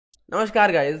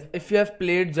Namaskar guys, if you have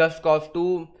played Just Cause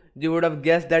 2, you would have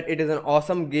guessed that it is an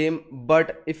awesome game,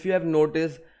 but if you have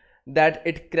noticed that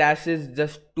it crashes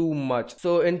just too much.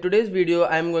 So in today's video,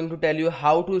 I am going to tell you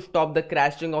how to stop the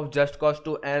crashing of Just Cause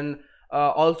 2 and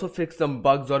also fix some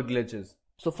bugs or glitches.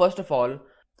 So first of all,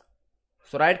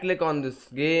 right click on this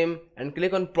game and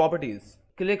click on properties.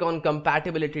 Click on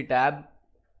compatibility tab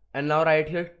and now right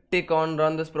here tick on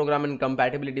run this program in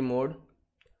compatibility mode.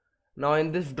 Now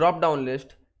in this drop down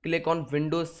list, click on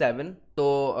Windows 7.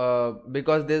 So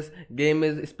because this game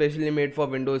is especially made for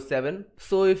Windows 7,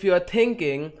 so if you are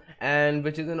thinking, and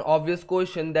which is an obvious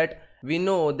question, that we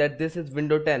know that this is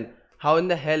Windows 10, how in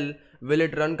the hell will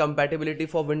it run compatibility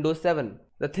for Windows 7?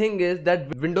 The thing is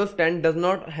that Windows 10 does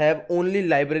not have only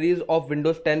libraries of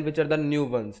Windows 10 which are the new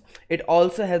ones. It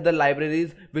also has the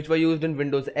libraries which were used in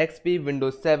Windows XP,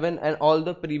 Windows 7 and all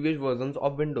the previous versions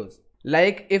of Windows.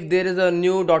 Like if there is a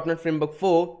new .NET Framework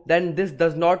 4, then this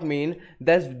does not mean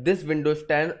that this Windows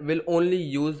 10 will only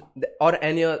use or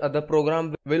any other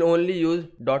program will only use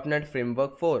 .NET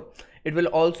Framework 4. It will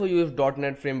also use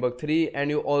 .NET Framework 3, and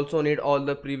you also need all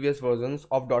the previous versions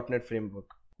of .NET Framework.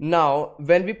 Now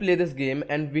when we play this game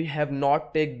and we have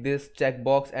not ticked this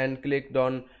checkbox and clicked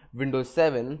on Windows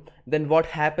 7, then what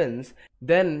happens?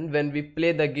 Then when we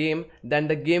play the game, then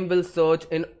the game will search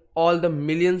in all the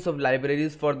millions of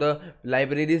libraries for the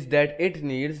libraries that it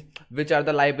needs, which are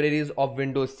the libraries of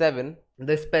Windows 7,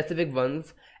 the specific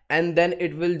ones, and then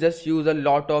it will just use a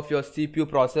lot of your CPU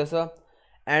processor,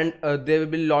 and there will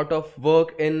be a lot of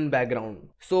work in background.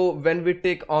 So when we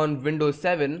tick on Windows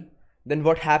 7, then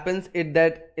what happens is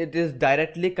that it is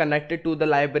directly connected to the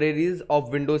libraries of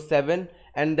Windows 7,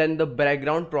 and then the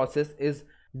background process is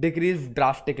decreased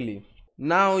drastically.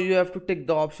 Now you have to tick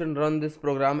the option run this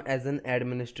program as an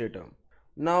administrator.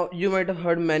 Now you might have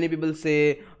heard many people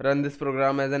say run this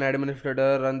program as an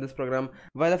administrator, run this program.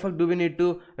 Why the fuck do we need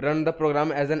to run the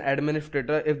program as an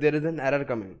administrator if there is an error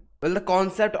coming? Well, the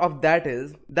concept of that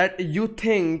is that you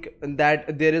think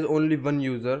that there is only one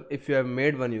user if you have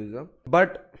made one user.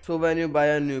 But so when you buy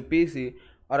a new PC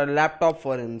or a laptop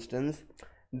for instance,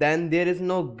 then there is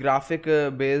no graphic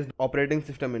based operating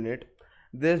system in it.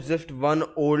 There's just one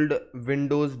old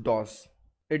Windows DOS.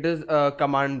 It is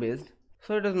command based,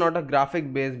 so it is not a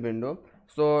graphic based window.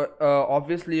 So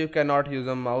obviously you cannot use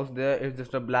a mouse there. It's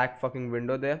just a black fucking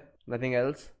window there, nothing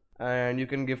else, and you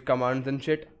can give commands and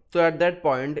shit. So at that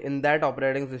point in that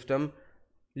operating system,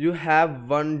 you have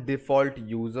one default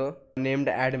user named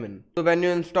admin. So when you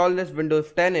install this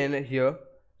Windows 10 in here,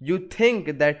 you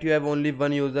think that you have only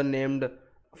one user named,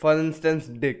 for instance,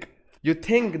 Dick. You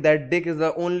think that Dick is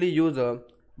the only user,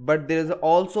 but there is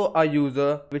also a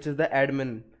user which is the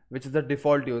admin, which is the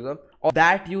default user.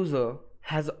 That user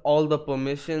has all the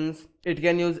permissions. It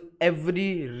can use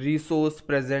every resource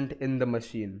present in the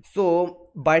machine. So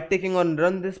by ticking on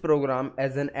run this program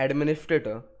as an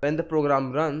administrator, when the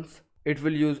program runs, it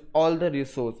will use all the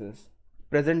resources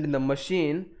present in the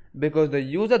machine because the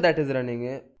user that is running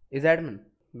it is admin.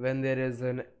 When there is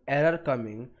an error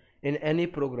coming in any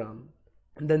program,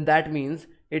 then that means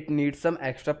it needs some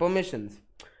extra permissions,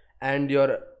 and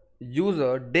your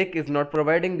user Dick is not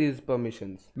providing these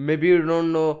permissions. Maybe you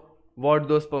don't know what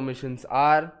those permissions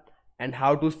are and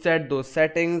how to set those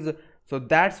settings, so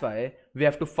that's why we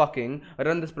have to fucking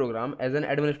run this program as an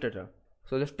administrator.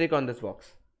 So just click on this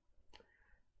box.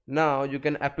 Now you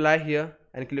can apply here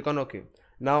and click on OK.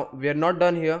 Now we are not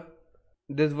done here.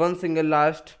 There's one single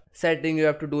last setting you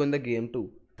have to do in the game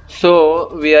too.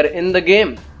 So we are in the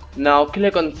game. Now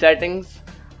click on settings.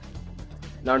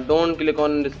 Now don't click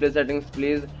on display settings,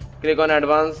 please. Click on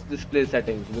advanced display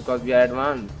settings because we are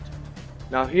advanced.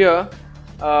 Now here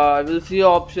we'll see an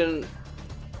option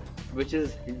which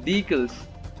is decals.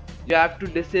 You have to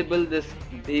disable this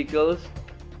decals.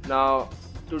 Now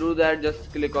to do that, just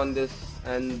click on this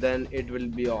and then it will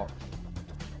be off.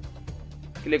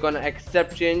 Click on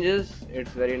accept changes.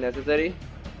 It's very necessary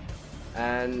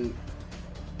and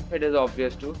it is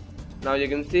obvious too. Now you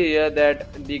can see here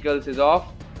that decals is off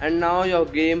and now your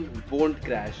game won't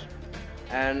crash.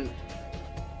 And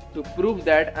to prove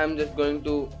that, I'm just going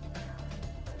to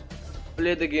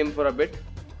play the game for a bit,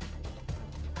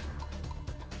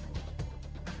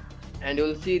 and you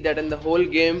will see that in the whole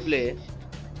gameplay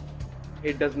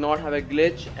it does not have a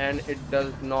glitch and it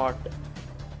does not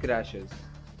crashes.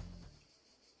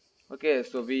 Okay,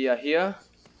 so we are here,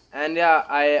 and yeah,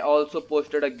 I also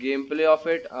posted a gameplay of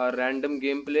it, a random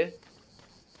gameplay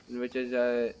in which is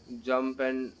I jump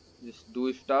and just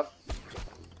do stuff.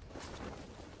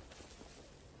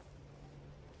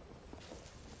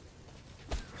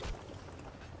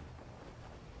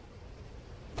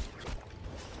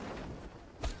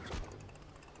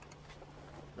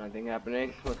 Nothing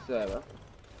happening whatsoever,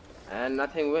 and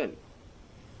nothing will.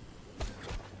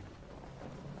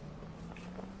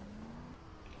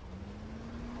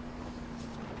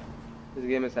 This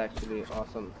game is actually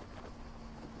awesome.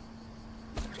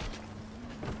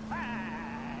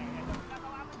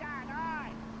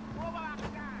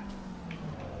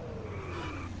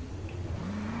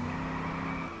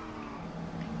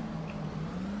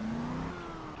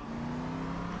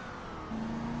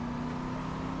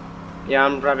 Yeah,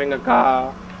 I'm driving a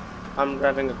car. I'm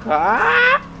driving a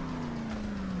car.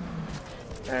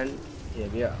 And here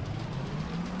we are.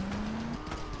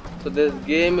 So this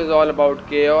game is all about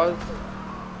chaos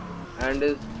and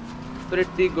is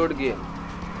pretty good game.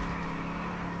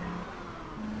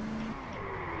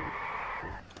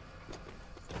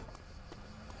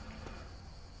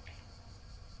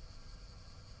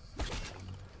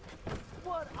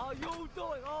 What are you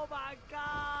doing? Oh my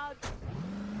god!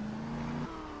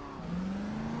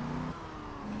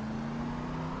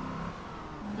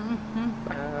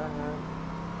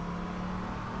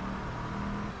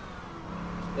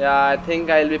 Yeah, I think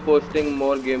I'll be posting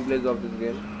more gameplays of this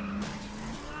game.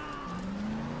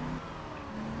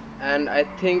 And I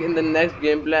think in the next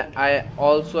gameplay I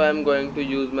also am going to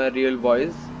use my real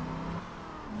voice.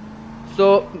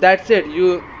 So that's it.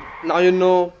 Now you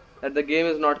know that the game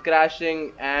is not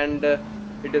crashing and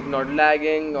it is not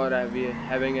lagging or are we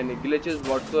having any glitches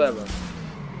whatsoever.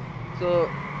 So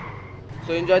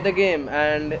enjoy the game,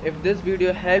 and if this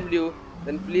video helped you,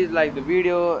 then please like the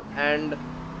video and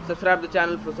subscribe the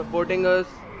channel for supporting us,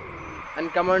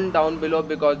 and comment down below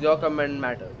because your comment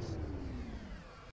matters.